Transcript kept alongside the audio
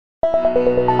All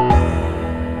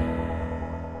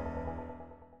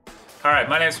right,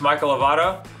 my name is Michael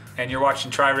Lovato, and you're watching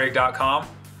TriRig.com.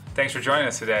 Thanks for joining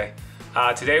us today.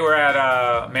 Today we're at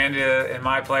Amanda and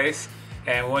my place,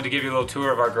 and we wanted to give you a little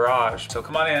tour of our garage. So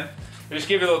come on in. We'll just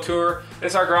give you a little tour.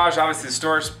 This is our garage, obviously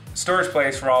the storage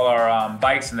place for all our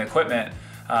bikes and equipment,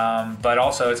 but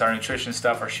also it's our nutrition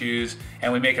stuff, our shoes,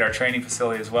 and we make it our training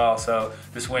facility as well. So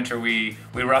this winter we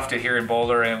roughed it here in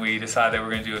Boulder, and we decided that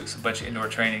we're going to do a bunch of indoor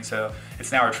training. So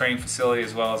it's now our training facility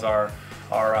as well as our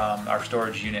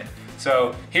storage unit.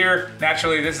 So here,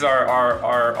 naturally, this is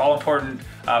our all-important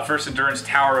First Endurance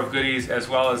tower of goodies, as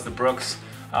well as the Brooks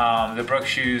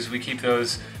shoes. We keep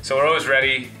those, so we're always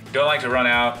ready. Don't like to run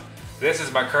out. This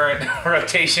is my current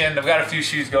rotation. I've got a few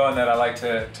shoes going that I like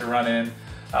to run in.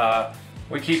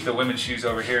 We keep the women's shoes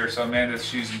over here, so Amanda's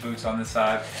shoes and boots on this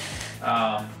side.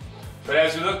 But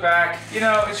as we look back, you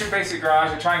know, it's your basic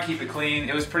garage. I try and keep it clean.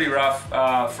 It was pretty rough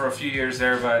for a few years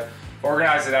there, but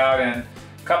organized it out. And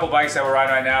a couple bikes that we're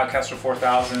riding right now, Kestrel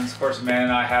 4000s. Of course, Amanda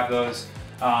and I have those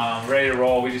ready to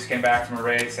roll. We just came back from a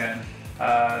race, and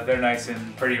they're nice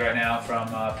and pretty right now from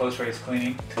post-race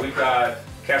cleaning. We've got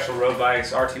Kestrel road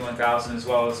bikes, RT1000, as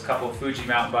well as a couple of Fuji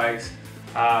mountain bikes.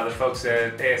 The folks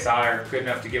at ASI are good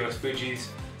enough to give us Fujis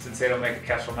since they don't make a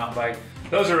Kestrel mountain bike.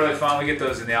 Those are really fun. We get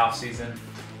those in the off season.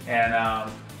 And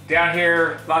down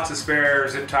here, lots of spare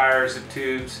zip tires, zip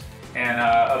tubes, and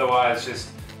otherwise just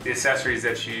the accessories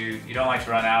that you don't like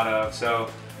to run out of.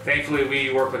 So thankfully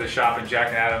we work with a shop in Jack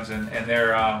and Adams, and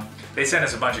they send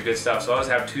us a bunch of good stuff. So I always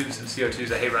have tubes and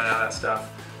CO2s. I hate running out of that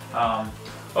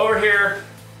stuff. Over here,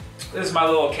 this is my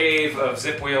little cave of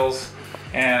zip wheels,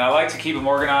 and I like to keep them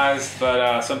organized,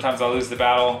 but sometimes I'll lose the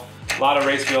battle. A lot of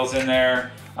race wheels in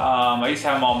there. I used to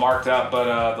have them all marked up,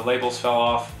 but the labels fell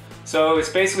off. So it's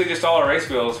basically just all our race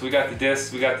wheels. We got the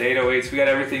discs, we got the 808s, we got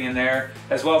everything in there,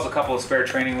 as well as a couple of spare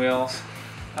training wheels.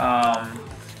 And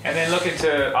then look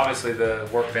into, obviously, the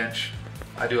workbench.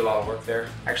 I do a lot of work there.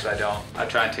 Actually, I don't. I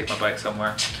try and take my bike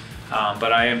somewhere.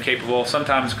 But I am capable.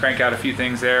 Sometimes crank out a few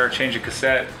things there, change a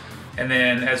cassette. And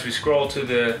then as we scroll to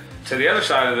the other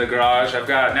side of the garage, I've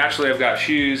got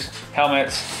shoes,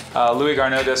 helmets. Louis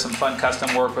Garneau does some fun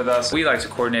custom work with us. We like to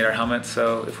coordinate our helmets,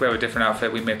 so if we have a different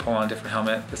outfit, we may pull on a different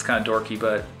helmet. It's kind of dorky,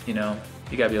 but you know,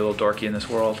 you gotta be a little dorky in this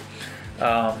world.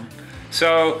 And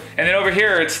then over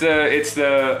here, it's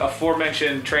the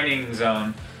aforementioned training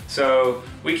zone. So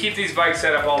we keep these bikes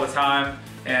set up all the time,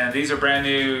 and these are brand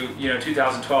new,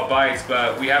 2012 bikes,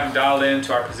 but we have them dialed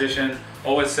into our position,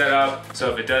 always set up.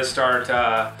 So if it does start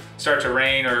to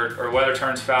rain or weather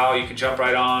turns foul, you can jump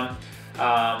right on.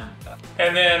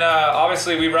 And then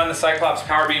obviously we run the Cyclops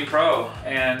Power Beam Pro,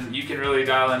 and you can really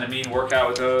dial in a mean workout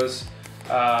with those.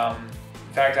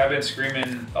 In fact, I've been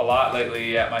screaming a lot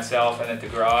lately at myself and at the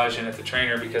garage and at the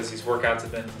trainer because these workouts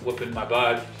have been whooping my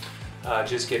butt,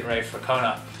 just getting ready for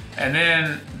Kona. And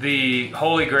then the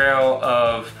holy grail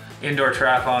of indoor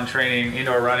triathlon training,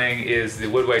 indoor running, is the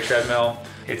Woodway treadmill.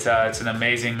 It's an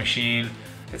amazing machine.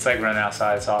 It's like running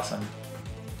outside, it's awesome.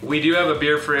 We do have a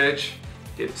beer fridge.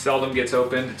 It seldom gets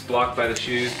opened, it's blocked by the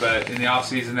shoes, but in the off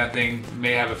season that thing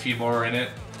may have a few more in it.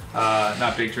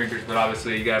 Not big drinkers, but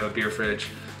obviously you gotta have a beer fridge.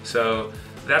 So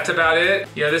that's about it.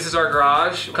 This is our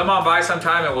garage. Come on by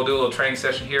sometime and we'll do a little training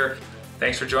session here.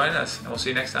 Thanks for joining us, and we'll see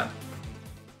you next time.